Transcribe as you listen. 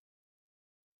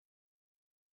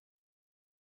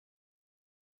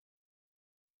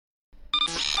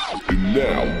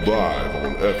Now live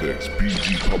on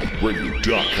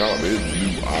FXBGPublicRadio.com and the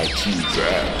new iTunes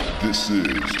app. This is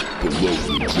Below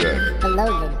the Deck.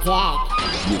 Below the Deck.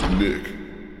 With Nick.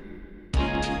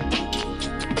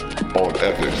 On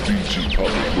FXBG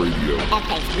Public Radio.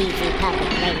 FXBG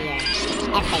Public Radio.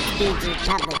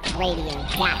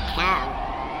 FXBGPublicRadio.com.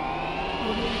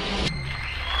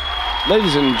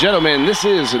 Ladies and gentlemen, this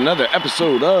is another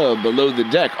episode of Below the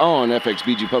Deck on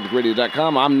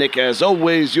FXBGPublicRadio.com. I'm Nick, as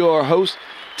always, your host.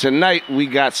 Tonight, we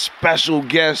got special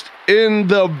guest in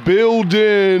the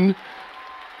building.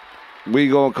 We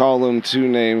gonna call him two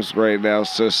names right now,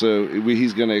 so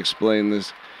he's gonna explain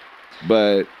this.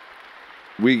 But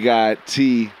we got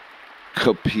T.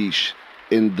 Capisce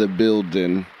in the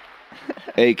building,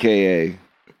 a.k.a.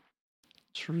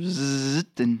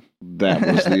 Tristan. That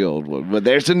was the old one. But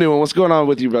there's a new one. What's going on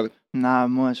with you, brother?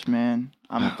 Not much, man.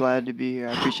 I'm glad to be here.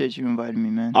 I appreciate you inviting me,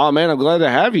 man. Oh, man, I'm glad to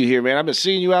have you here, man. I've been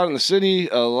seeing you out in the city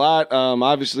a lot.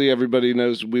 Obviously, everybody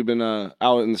knows we've been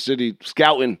out in the city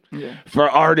scouting for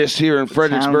artists here in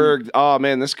Fredericksburg. Oh,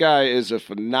 man, this guy is a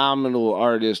phenomenal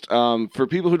artist. For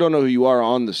people who don't know who you are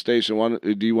on the station,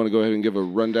 do you want to go ahead and give a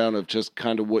rundown of just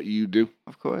kind of what you do?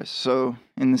 Of course. So,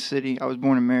 in the city, I was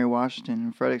born in Mary Washington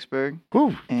in Fredericksburg.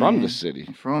 Ooh, from the city.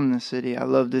 From the city. I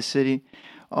love this city.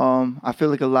 I feel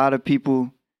like a lot of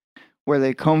people, where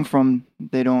they come from,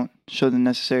 they don't show the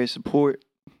necessary support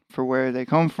for where they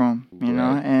come from, you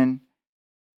know? And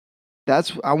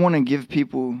I want to give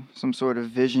people some sort of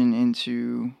vision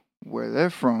into where they're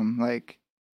from, like,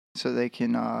 so they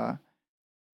can,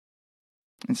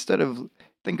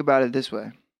 think about it this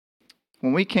way.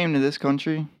 When we came to this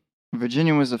country,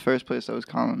 Virginia was the first place that was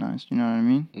colonized, you know what I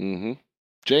mean? Mm-hmm.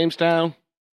 Jamestown.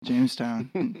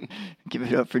 Give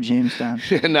it up for Jamestown.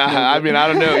 I mean, I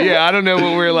don't know. Yeah, I don't know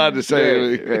what we're allowed to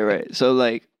say. Right. So,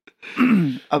 like,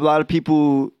 a lot of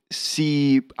people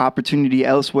see opportunity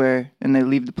elsewhere, and they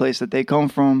leave the place that they come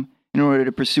from in order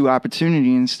to pursue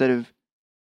opportunity instead of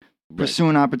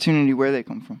pursuing opportunity where they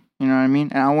come from. You know what I mean?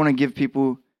 And I want to give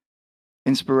people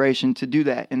inspiration to do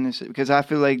that in this, because I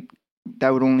feel like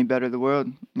that would only better the world.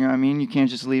 You know what I mean? You can't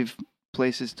just leave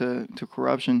places to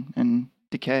corruption and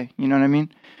decay. You know what I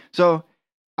mean? So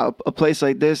a place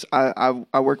like this, I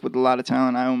work with a lot of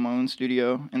talent. I own my own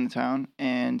studio in the town,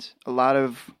 and a lot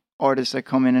of artists that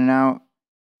come in and out,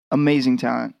 amazing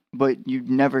talent, but you'd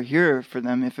never hear for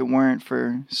them if it weren't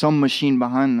for some machine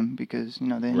behind them, because, you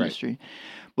know, the industry.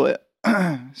 But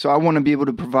so I want to be able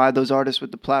to provide those artists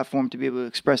with the platform to be able to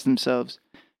express themselves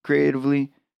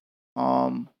creatively,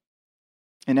 in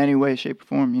any way, shape, or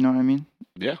form. You know what I mean?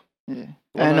 Yeah. Yeah.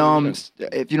 And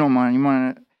if you don't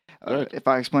mind, if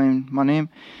I explain my name,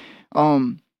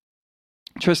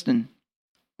 Tristan.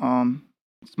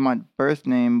 It's my birth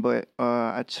name, but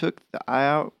I took the I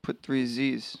out, put 3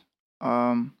 Z's.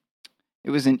 It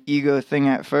was an ego thing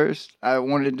at first. I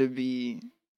wanted to be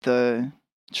the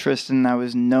Tristan that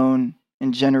was known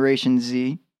in Generation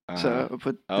Z, so I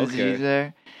put the Z's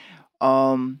there.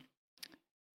 And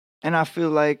I feel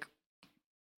like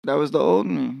that was the old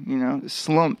me, you know,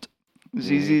 slumped.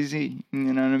 ZZZ, you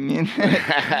know what I mean?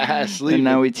 And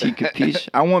now we T Capisce.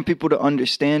 I want people to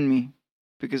understand me,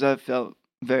 because I felt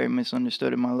very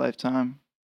misunderstood in my lifetime.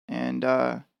 And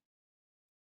I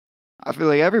feel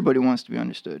like everybody wants to be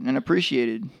understood and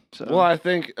appreciated. So. Well, I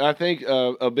think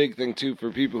a big thing, too,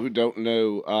 for people who don't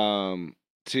know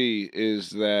T,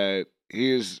 is that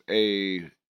he is a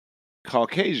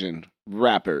Caucasian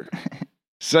rapper.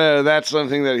 So that's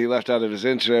something that he left out of his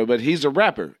intro, but he's a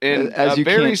rapper and a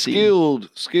very skilled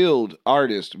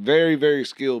artist, very, very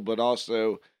skilled, but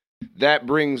also that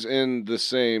brings in the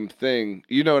same thing.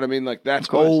 You know what I mean? Like, that's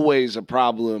always a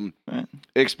problem,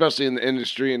 especially in the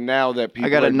industry. And now that people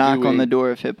I got a knock on the door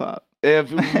of hip hop.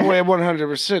 If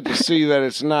 100% to see that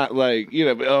it's not like, you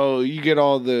know, you get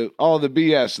all the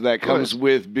BS that comes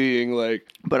with being like.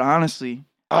 But honestly,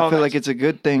 I feel like it's a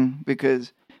good thing,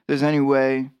 because there's any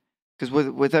way.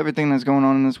 Because with everything that's going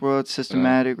on in this world,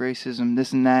 systematic racism,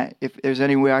 this and that, if there's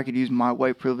any way I could use my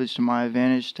white privilege to my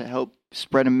advantage to help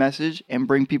spread a message and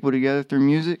bring people together through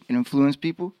music and influence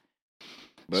people,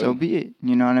 so be it.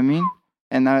 You know what I mean?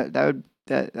 And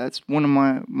that's one of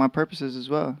my purposes as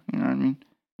well. You know what I mean?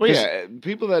 Well, yeah,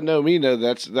 people that know me know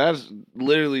that's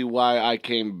literally why I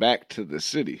came back to the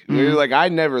city. Mm-hmm. Like, I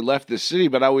never left the city,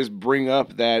 but I always bring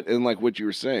up that in, like, what you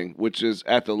were saying, which is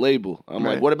at the label. I'm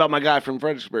like, what about my guy from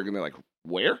Fredericksburg? And they're like,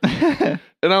 where? And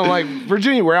I'm like,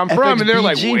 Virginia, where I'm from. And they're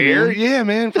like, where? Man. Yeah,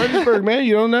 man, Fredericksburg, man.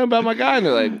 You don't know about my guy? And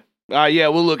they're like, yeah,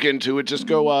 we'll look into it. Just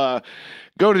go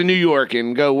go to New York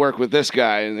and go work with this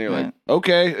guy. And they're like,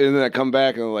 okay. And then I come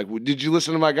back and I'm like, well, did you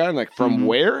listen to my guy? And like, from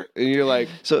where? And you're like,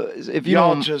 so if you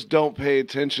y'all don't, just don't pay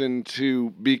attention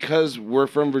to, because we're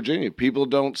from Virginia. People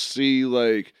don't see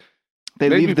like, they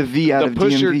maybe leave the V out the of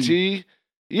Pusher DMV. T.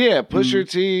 Yeah, Pusher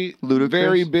T, Ludacris.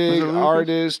 very Was big it Ludacris?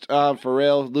 artist.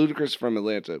 Pharrell, Ludacris from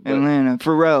Atlanta. But Atlanta.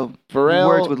 Pharrell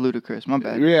worked with Ludacris. My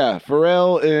bad. yeah,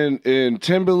 Pharrell and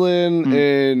Timbaland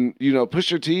and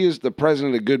Pusha T is the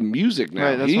president of good music now.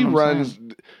 Right, that's he what I'm runs.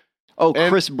 saying. Oh, and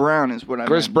Chris Brown is what I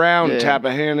Chris meant. Brown, Yeah.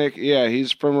 Tappahannock. Yeah,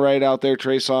 he's from right out there.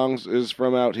 Trey Songz is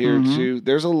from out here too.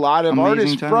 There's a lot of Amazing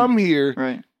artists talent. from here.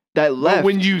 Right. That left. But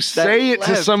when you say it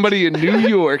to left. somebody in New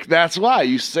York, that's why.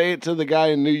 You say it to the guy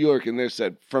in New York and they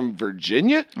said, from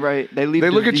Virginia? Right. They leave. They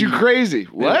the look at V. you crazy.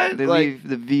 What? They leave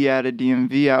the V out of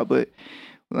DMV out, but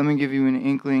let me give you an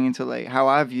inkling into like how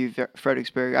I view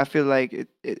Fredericksburg. I feel like it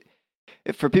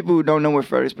for people who don't know where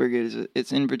Fredericksburg is,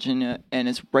 it's in Virginia and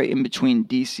it's right in between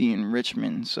DC and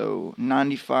Richmond. So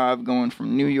 95 going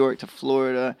from New York to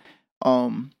Florida.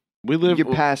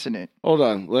 You're passing it. Hold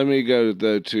on. Let me go,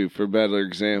 though, too, for a better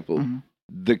example. Mm-hmm.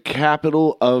 The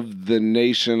capital of the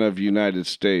nation of United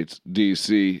States,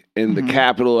 D.C., and the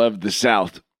capital of the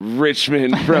South,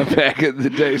 Richmond, from back in the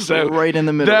day. So right in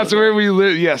the middle. That's where we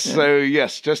live. Yes. Yeah. So,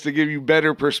 yes, just to give you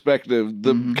better perspective,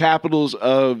 the capitals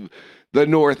of the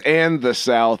North and the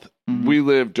South, we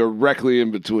live directly in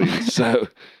between.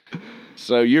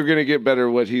 So you're going to get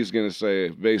better what he's going to say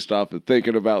based off of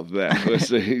thinking about that. Let's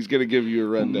see. He's going to give you a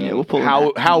rundown. Yeah, we'll pull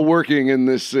how working in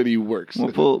this city works.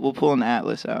 We'll pull an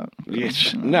atlas out.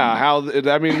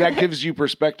 That gives you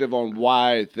perspective on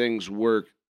why things work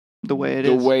the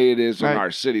way it is in our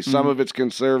city. Some of it's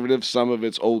conservative, some of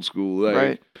it's old school.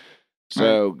 Right.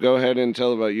 So go ahead and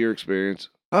tell about your experience.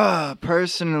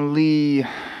 Personally,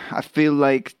 I feel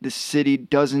like the city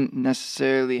doesn't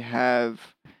necessarily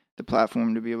have the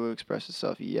platform to be able to express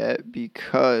itself yet,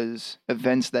 because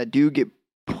events that do get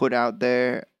put out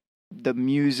there, the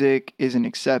music isn't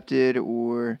accepted,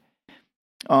 or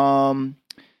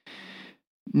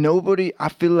nobody. I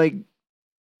feel like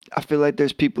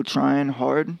there's people trying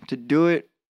hard to do it,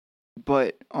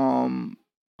 but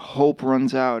hope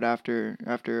runs out after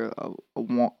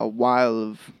a while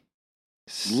of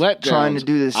trying to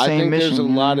do the same mission. I think there's a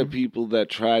lot of people that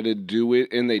try to do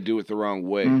it and they do it the wrong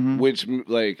way, which,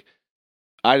 like,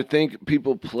 I think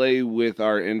people play with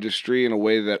our industry in a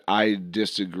way that I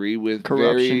disagree with.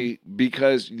 Corruption.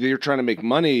 Because they're trying to make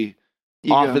money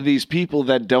off of these people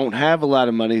that don't have a lot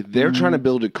of money. They're trying to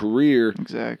build a career.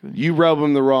 Exactly. You rub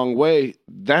them the wrong way.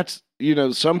 That's,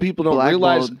 some people don't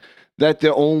realize that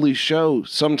the only show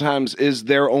sometimes is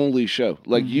their only show.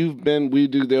 Like we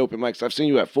do the open mics. I've seen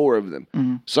you at 4 of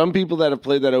them. Some people that have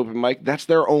played that open mic, that's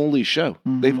their only show.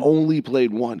 They've only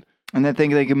played one. And they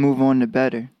think they can move on to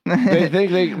better. They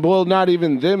think well, not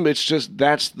even them. It's just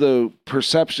that's the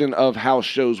perception of how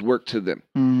shows work to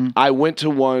them. I went to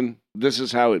one. This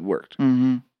is how it worked.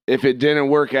 If it didn't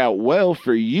work out well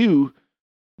for you,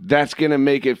 that's going to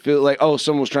make it feel like, oh,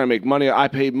 someone was trying to make money. I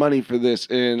paid money for this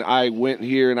and I went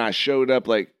here and I showed up.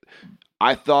 Like,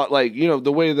 I thought, like,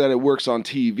 the way that it works on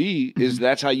TV is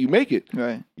that's how you make it.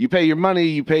 Right. You pay your money,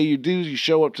 you pay your dues, you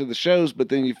show up to the shows, but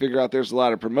then you figure out there's a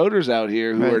lot of promoters out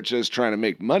here who are just trying to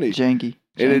make money. Janky.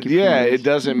 And it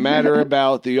doesn't matter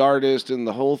about the artist and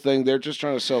the whole thing. They're just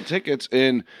trying to sell tickets,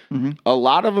 and a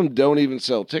lot of them don't even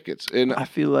sell tickets. And I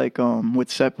feel like what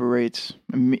separates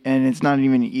me, and it's not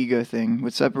even an ego thing.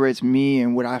 What separates me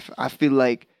and what I feel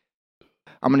like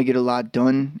I'm gonna get a lot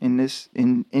done in this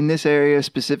area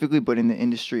specifically, but in the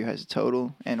industry as a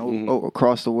total and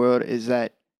across the world, is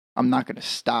that I'm not gonna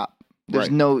stop.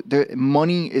 There's monetary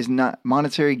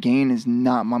gain is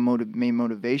not my main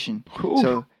motivation.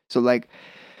 Ooh. So like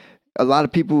a lot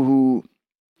of people who,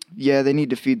 they need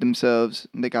to feed themselves.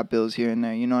 They got bills here and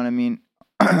there. You know what I mean?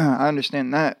 I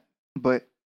understand that, but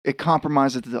it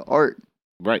compromises the art.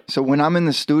 Right. So when I'm in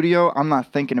the studio, I'm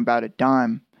not thinking about a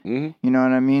dime. You know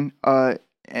what I mean?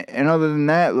 And other than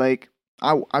that, like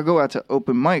I go out to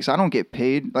open mics. I don't get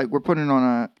paid. Like we're putting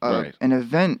on an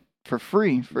event for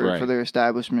free for their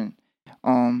establishment.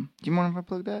 Do you mind if I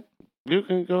plug that? You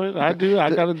can go ahead. I do. I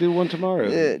got to do one tomorrow.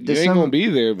 You ain't going to be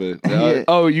there, but...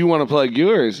 Oh, you want to plug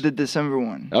yours? The December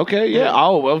one. Okay, yeah.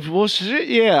 Oh, well, shit,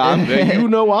 yeah. I'm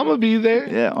going to be there.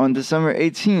 Yeah, on December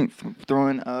 18th,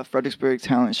 throwing a Fredericksburg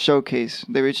Talent Showcase.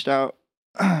 They reached out.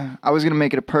 I was going to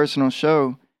make it a personal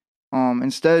show.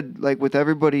 Instead, like with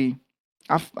everybody,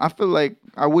 I feel like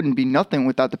I wouldn't be nothing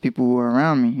without the people who are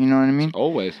around me. You know what I mean?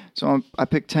 Always. So I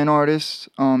picked 10 artists,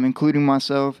 including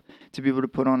myself, to be able to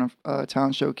put on a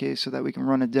talent showcase so that we can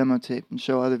run a demo tape and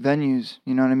show other venues.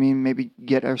 You know what I mean? Maybe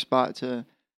get our spot to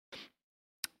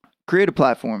create a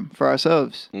platform for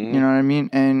ourselves. Mhm. You know what I mean?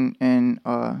 And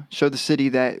show the city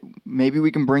that maybe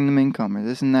we can bring them income or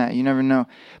this and that. You never know.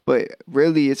 But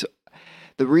really, it's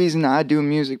the reason I do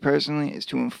music personally is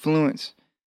to influence,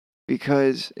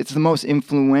 because it's the most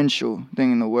influential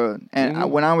thing in the world. And Mhm.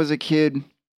 when I was a kid,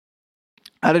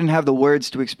 I didn't have the words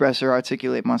to express or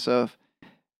articulate myself.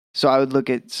 So I would look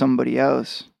at somebody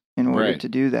else in order Right. to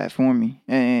do that for me.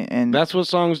 And That's what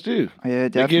songs do. yeah, They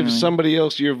definitely. give somebody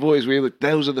else your voice. Where you're like,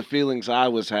 those are the feelings I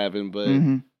was having, but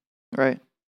Right.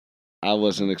 I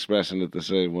wasn't expressing it the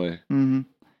same way.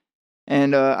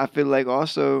 And I feel like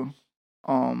also,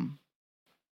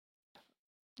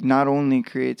 not only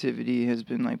creativity has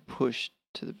been like pushed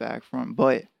to the back front,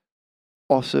 but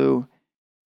also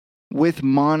with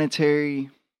monetary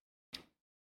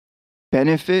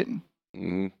benefit,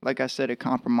 Hmm. like I said, it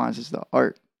compromises the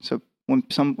art. So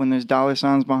when there's dollar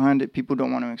signs behind it, people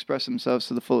don't want to express themselves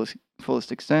to the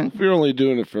fullest extent. If you're only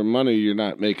doing it for money, you're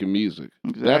not making music.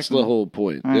 Exactly. That's the whole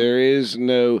point. Right. There is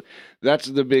no. That's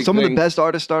the big. Some thing. of the best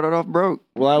artists started off broke.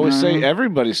 Well, I would You know what say I mean?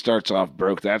 everybody starts off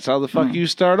broke. That's how the fuck you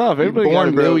start off. Everybody got born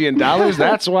 $1 broke. million.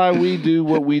 That's why we do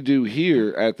what we do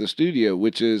here at the studio,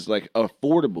 which is like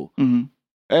affordable. Mhm.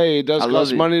 Hey, it does I love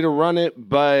cost it. money to run it,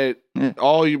 but Yeah.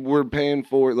 we're paying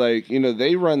for, like,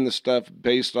 they run the stuff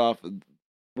based off.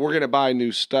 We're gonna buy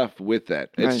new stuff with that.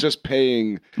 It's Right. just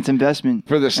paying It's investment.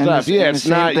 for the stuff. the- Yeah, and the it's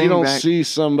same not. You thing don't back. see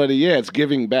somebody. Yeah, it's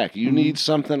giving back. You Mhm. need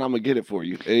something. I'm gonna get it for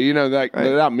you. Like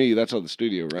Right. not me. That's how the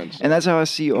studio runs. And that's how I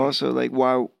see also, like,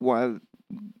 why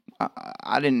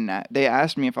I didn't. They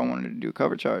asked me if I wanted to do a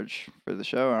cover charge for the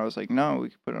show, and I was like, no, we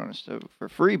could put it on a show for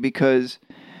free, because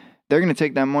they're gonna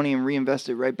take that money and reinvest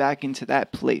it right back into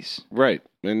that place. Right,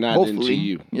 and not Hopefully, into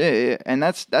you. yeah, and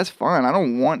that's fine. I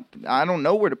don't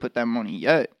know where to put that money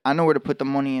yet. I know where to put the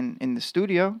money in the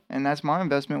studio, and that's my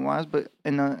investment wise. But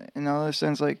in the other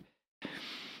sense, like,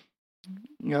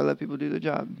 you gotta let people do their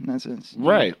job in that sense.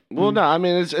 Right. Well, Mhm. no, I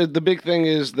mean, it's the big thing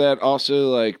is that also,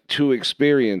 like, to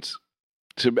experience,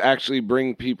 to actually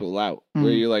bring people out, where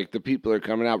Mhm. you're like, the people are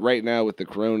coming out right now with the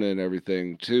corona and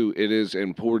everything too. It is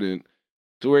important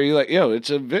to where you're like, yo, it's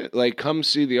a like, come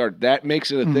see the art. That makes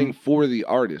it a thing for the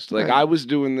artist. Like, Right. I was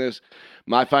doing this.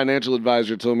 My financial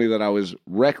advisor told me that I was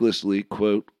recklessly,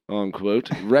 quote unquote,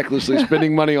 recklessly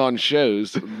spending money on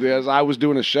shows, because I was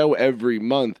doing a show every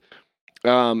month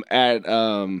at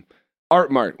Art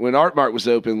Mart when Art Mart was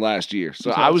open last year. So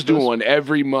That's how I it's was doing supposed one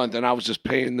every month, and I was just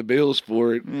paying the bills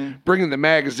for it, Yeah. bringing the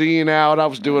magazine out. I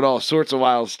was doing all sorts of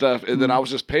wild stuff, and then Mhm. I was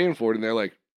just paying for it. And they're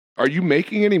like, "Are you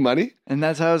making any money?" And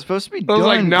that's how it's supposed to be I done. was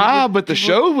like, "Nah, but the people-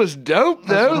 show was dope, That's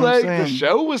though. what I'm Like, the saying.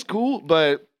 show was cool,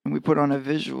 but." And we put on a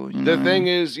visual. You The know? thing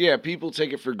is, yeah, people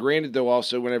take it for granted, though,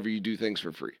 also, whenever you do things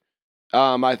for free.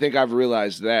 I think I've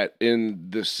realized that in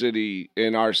the city,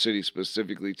 in our city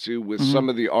specifically, too, with Mhm. some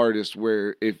of the artists,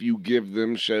 where if you give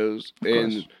them shows Of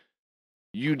and course.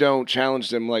 you don't challenge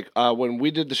them, like when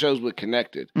we did the shows with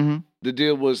Connected, Mhm. the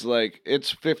deal was like, it's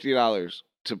 $50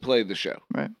 to play the show.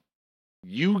 Right.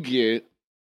 You get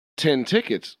 10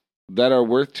 tickets that are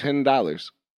worth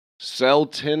 $10. Sell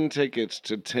 10 tickets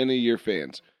to 10 of your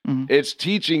fans. Mhm. It's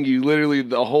teaching you literally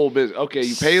the whole business. Okay,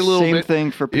 you pay a little Same bit. thing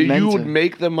for You Pimenta. would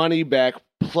make the money back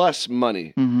plus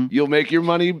money. Mhm. You'll make your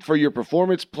money for your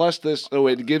performance plus this, so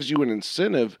it gives you an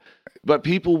incentive. But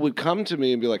people would come to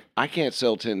me and be like, I can't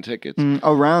sell 10 tickets.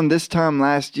 Around this time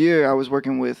last year, I was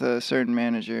working with a certain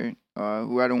manager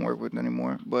who I don't work with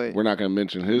anymore. But We're not going to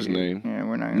mention his name. Yeah,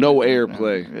 we're not. Gonna No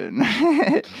airplay.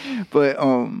 But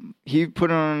he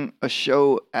put on a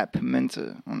show at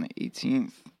Pimenta on the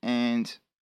 18th, and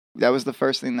that was the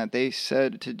first thing that they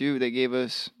said to do. They gave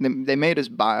us, they made us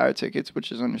buy our tickets,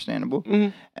 which is understandable,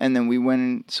 Mhm. and then we went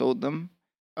and sold them.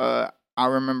 I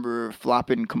remember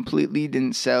flopping completely,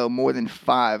 didn't sell more than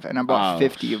 5, and I bought Oh,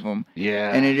 50 of them.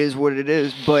 Yeah. And it is what it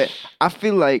is. But I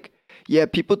feel like, yeah,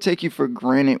 people take you for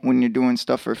granted when you're doing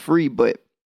stuff for free, but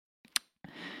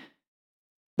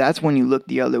that's when you look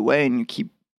the other way and you keep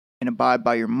and abide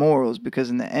by your morals, because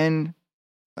in the end,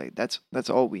 like, that's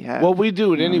all we have. Well, we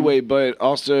do it You know? anyway, but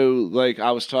also, like,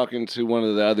 I was talking to one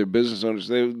of the other business owners.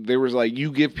 They was like,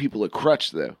 you give people a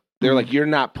crutch, though. They're Mhm. like, you're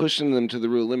not pushing them to the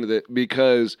real limit,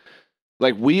 because,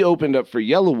 like, we opened up for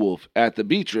Yellow Wolf at the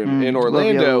Beach Room in Love Yellow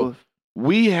Orlando. Wolf.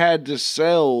 We had to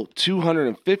sell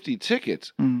 250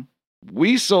 tickets. Mhm.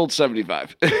 We sold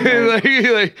 75. like,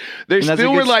 they And that's a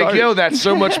still were good like, start. yo, that's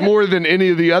so much more than any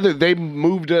of the other. They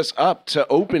moved us up to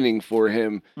opening for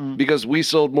him Mhm. because we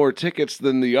sold more tickets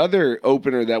than the other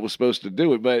opener that was supposed to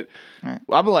do it. But Right.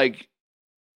 I'm like,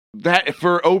 that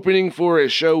for opening for a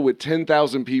show with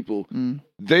 10,000 people, Mm.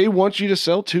 they want you to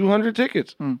sell 200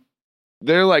 tickets. Mm.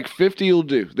 They're like 50 will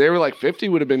do. They were like 50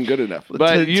 would have been good enough.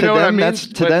 But you know what I mean?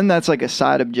 To them, that's like a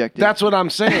side objective. That's what I'm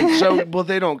saying. So, well,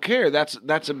 they don't care. That's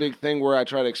a big thing where I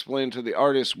try to explain to the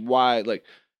artist why, like,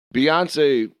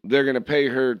 Beyonce, they're gonna pay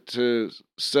her to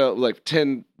sell like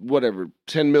 $10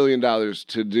 million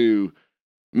to do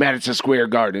Madison Square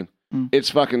Garden. It's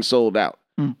fucking sold out.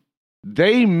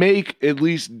 They make at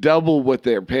least double what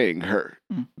they're paying her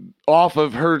off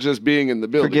of her just being in the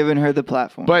building. For giving her the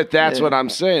platform. But that's what I'm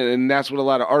saying, and that's what a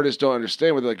lot of artists don't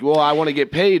understand. Where they're like, well, I want to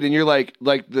get paid, and you're like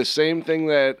the same thing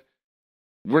that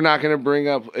we're not going to bring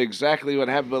up exactly what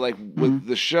happened, but like with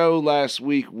the show last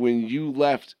week, when you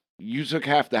left, you took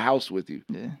half the house with you.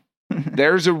 Yeah.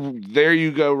 There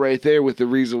you go right there with the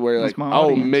reason where like,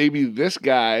 oh, maybe this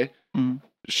guy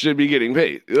should be getting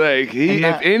paid. Like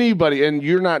if anybody, and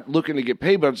you're not looking to get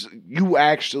paid, but you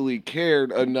actually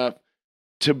cared enough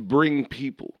to bring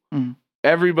people.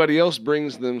 Everybody else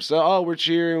brings themselves. Oh, we're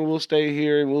cheering. We'll stay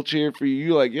here and we'll cheer for you.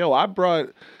 You're like, yo, I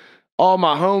brought all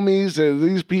my homies and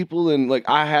these people, and like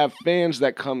I have fans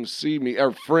that come see me,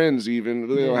 or friends even.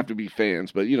 They don't have to be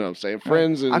fans, but you know what I'm saying,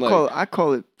 friends. And I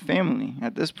call it family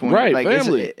at this point. Right, like,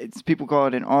 family. It's people call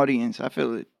it an audience. I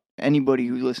feel it. Anybody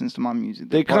who listens to my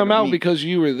music, they come out because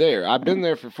you were there. I've been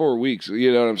there for 4 weeks.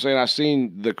 You know what I'm saying? I've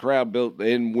seen the crowd built,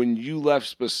 and when you left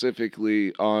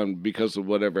specifically on because of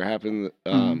whatever happened,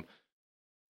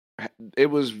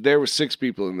 there were 6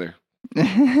 people in there.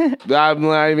 I'm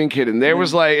not even kidding. There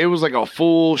was like it was like a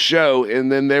full show,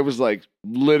 and then there was like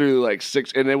literally like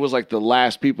 6, and it was like the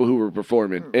last people who were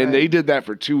performing, and they did that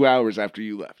for 2 hours after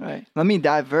you left. Right. Let me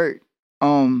divert.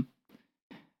 One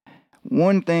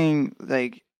thing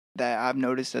like that I've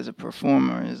noticed as a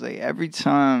performer is like every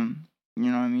time,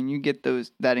 you know what I mean, you get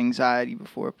that anxiety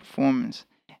before a performance,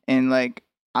 and like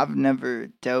I've never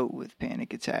dealt with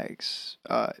panic attacks.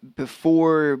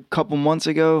 Before a couple months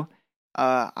ago,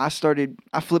 I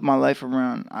flipped my life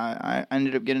around. I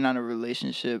ended up getting out of a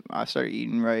relationship. I started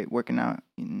eating right, working out,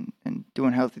 and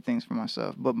doing healthy things for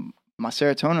myself. But my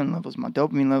serotonin levels, my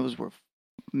dopamine levels were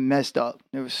messed up.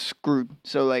 They were screwed.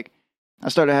 So like, I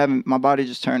started having, my body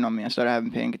just turned on me. I started having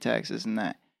panic attacks, this and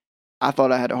that. I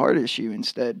thought I had a heart issue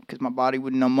instead because my body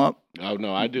would numb up. Oh,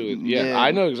 no, I do it. Yeah, I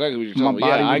know exactly what you're talking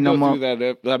about. Yeah, I go through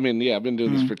that. I mean, yeah, I've been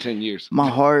doing this for 10 years. My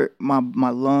heart, my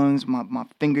lungs, my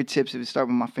fingertips, it would start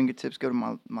with my fingertips, go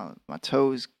to my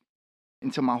toes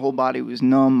until my whole body was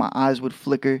numb. My eyes would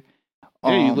flicker.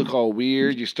 Yeah, you look all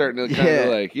weird. You're starting to kind of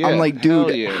like, I'm like,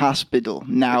 dude, hospital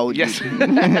now. Yes.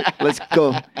 Let's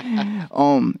go.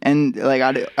 And like,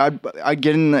 I'd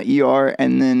get in the ER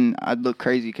and then I'd look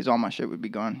crazy because all my shit would be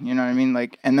gone. You know what I mean?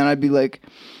 Like, and then I'd be like,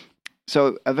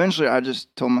 so eventually I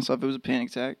just told myself it was a panic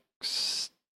attack.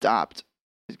 Stopped.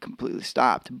 It completely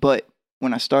stopped. But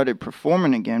when I started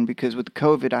performing again, because with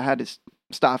COVID, I had to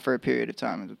stop for a period of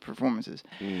time with performances.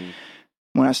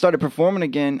 When I started performing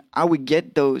again, I would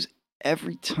get those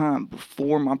every time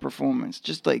before my performance,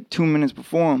 just like 2 minutes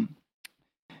before them.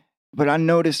 But I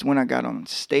noticed when I got on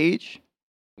stage,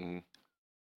 I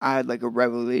had like a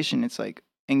revelation. It's like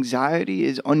anxiety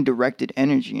is undirected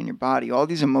energy in your body. All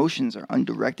these emotions are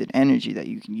undirected energy that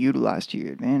you can utilize to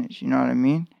your advantage. You know what I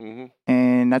mean?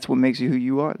 And that's what makes you who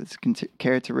you are. That's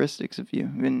characteristics of you.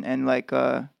 And like,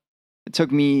 it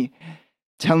took me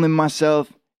telling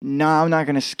myself, nah, I'm not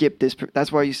going to skip this.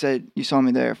 That's why you said you saw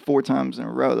me there 4 times in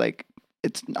a row. Like,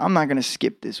 I'm not going to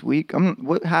skip this week.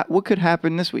 What could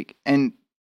happen this week? And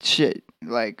shit,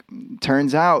 like,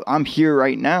 turns out I'm here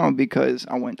right now because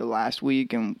I went the last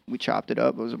week and we chopped it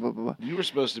up. Blah, blah, blah. You were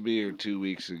supposed to be here 2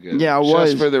 weeks ago. Yeah, I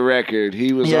was. Just for the record,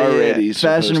 he was already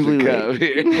fashionably supposed to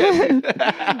come here.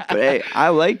 But hey, I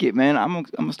like it, man. I'm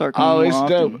gonna start coming more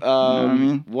often. Dope. You know what I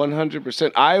mean?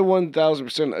 100%. I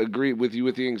 1000% agree with you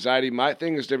with the anxiety. My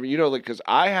thing is different, you know, like because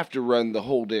I have to run the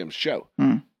whole damn show.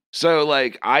 So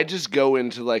like I just go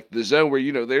into like the zone where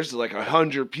you know there's like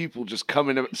 100 people just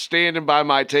coming standing by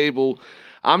my table.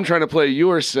 I'm trying to play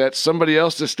your set. Somebody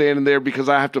else is standing there because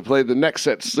I have to play the next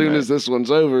set as soon as this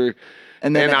one's over.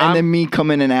 And then me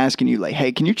coming and asking you like,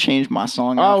 hey, can you change my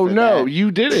song? Oh no,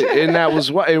 you did it, and that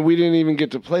was what, and we didn't even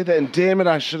get to play that. And damn it,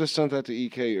 I should have sent that to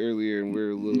EK earlier, and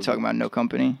we're a little. You talking about No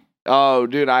Company? Oh,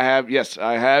 dude, I have it.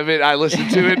 I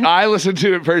listened to it. I listened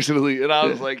to it personally, and I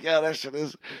was like, yeah, that shit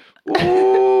is.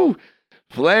 Woo!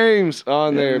 Flames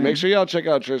on there. Make sure y'all check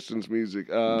out Tristan's music.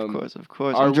 Of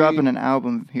course. I'm dropping an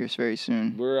album here very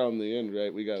soon. We're on the end,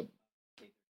 right? We got.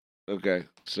 Okay,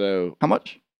 so how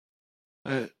much?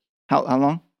 How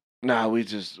long? Nah, we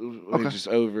just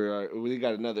over. We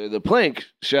got another. The Plank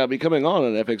shall be coming on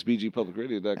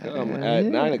fxbgpublicradio.com at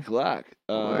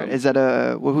 9:00. Is that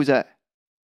who's that?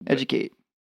 Educate.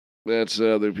 That's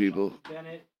other people.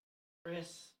 Bennett,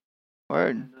 Chris.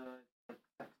 Word.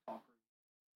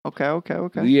 Okay.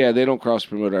 Yeah, they don't cross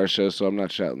promote our show, so I'm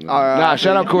not shouting that. All right. Nah,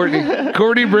 shout out Courtney.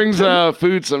 Courtney brings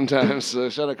food sometimes, so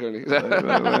shout out Courtney.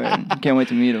 Word. Can't wait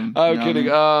to meet him. I'm You know kidding.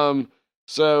 what I mean?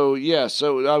 So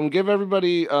give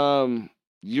everybody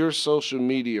your social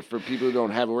media for people who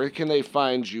don't have it. Where can they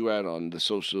find you at on the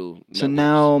social networks? So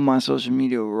now my social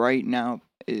media right now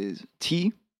is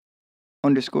T_CAPISCE.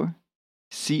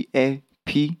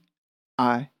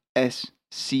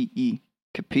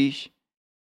 Capisce.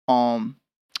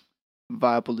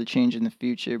 Viable to change in the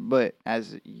future, but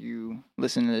as you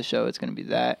listen to the show, it's gonna be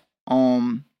that.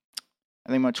 I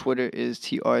think my Twitter is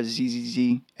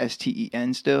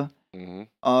TRZZZSTEN still.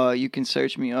 Mm-hmm. You can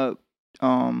search me up.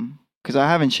 Because I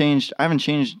haven't changed.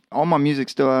 All my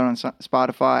music's still out on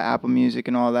Spotify, Apple Music,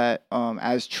 and all that.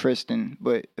 As Tristan,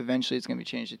 but eventually it's gonna be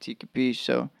changed to T Capisce.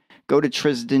 So go to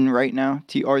Tristan right now.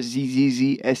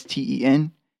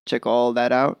 TRZZZSTEN. Check all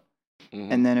that out.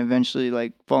 Mm-hmm. And then eventually,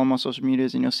 like, follow my social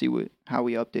medias, and you'll see how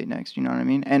we update next. You know what I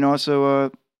mean? And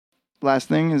also, last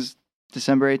thing is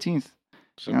December 18th.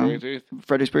 December 18th.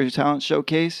 Fredericksburg Talent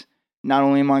Showcase. Not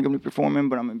only am I going to be performing,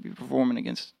 but I'm going to be performing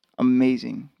against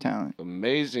amazing talent.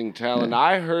 Amazing talent. Yeah.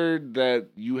 I heard that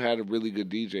you had a really good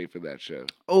DJ for that show.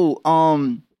 Oh, nah,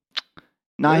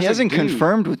 There's he a hasn't dude.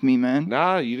 confirmed with me, man.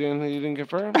 Nah, you didn't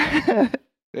confirm?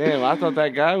 Damn, I thought that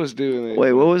guy was doing it.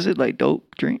 Wait, what was it? Like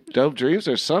Dope Dream? Dope Dreams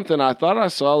or something. I thought I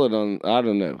saw it on, I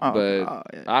don't know. Oh, but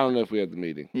yeah. I don't know if we had the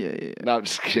meeting. Yeah. No, I'm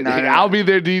just kidding. No. I'll be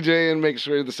there DJ and make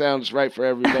sure the sound's right for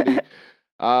everybody.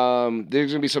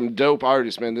 There's gonna be some dope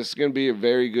artists, man. This is gonna be a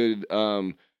very good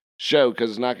show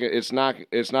because it's not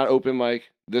open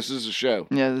mic. This is a show.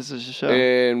 Yeah, this is a show.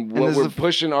 And what this we're is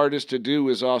pushing artists to do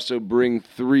is also bring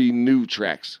 3 new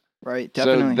tracks. Right,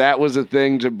 definitely. So that was a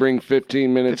thing to bring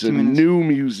 15 minutes of new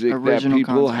music that Original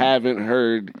people content. haven't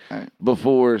heard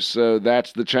before. So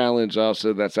that's the challenge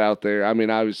also that's out there. I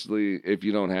mean, obviously, if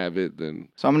you don't have it, then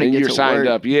So I'm gonna and get you're to signed work.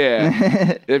 up.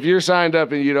 Yeah. If you're signed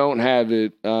up and you don't have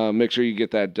it, make sure you get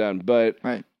that done. But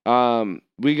Right.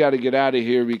 we got to get out of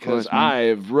here because course, man. I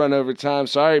have run over time.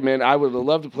 Sorry, man. I would have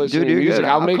loved to play some Dude, you're music. good.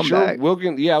 I'll I'll make come sure back. I was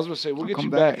going to say, we'll get come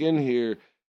you back back. in here.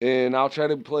 And I'll try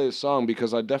to play a song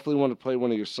because I definitely want to play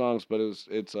one of your songs, but it's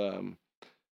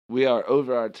we are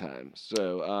over our time.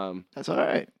 So That's all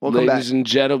right. Welcome ladies back. and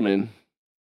gentlemen,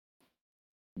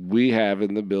 we have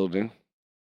in the building.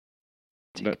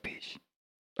 Capisce.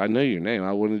 I know your name.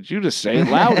 I wanted you to say it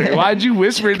louder. Why'd you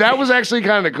whisper it? That was actually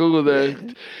kind of cool though.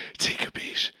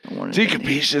 Capisce.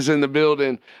 Capisce is in the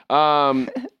building.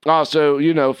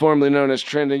 Also, formerly known as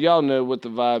Trending. Y'all know what the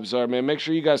vibes are, man. Make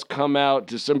sure you guys come out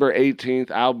December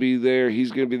 18th. I'll be there.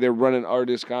 He's going to be there running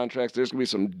artist contracts. There's going to be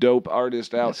some dope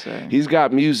artists out. Yes, sir. He's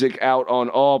got music out on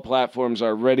all platforms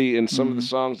already. And some of the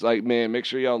songs, like, man, make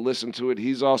sure y'all listen to it.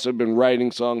 He's also been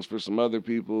writing songs for some other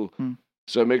people.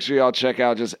 So make sure y'all check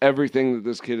out just everything that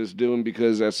this kid is doing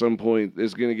because at some point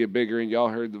it's going to get bigger and y'all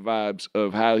heard the vibes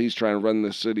of how he's trying to run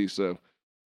this city. So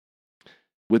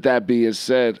with that being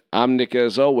said, I'm Nick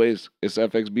as always. It's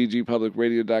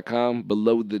fxbgpublicradio.com.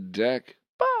 Below the Deck.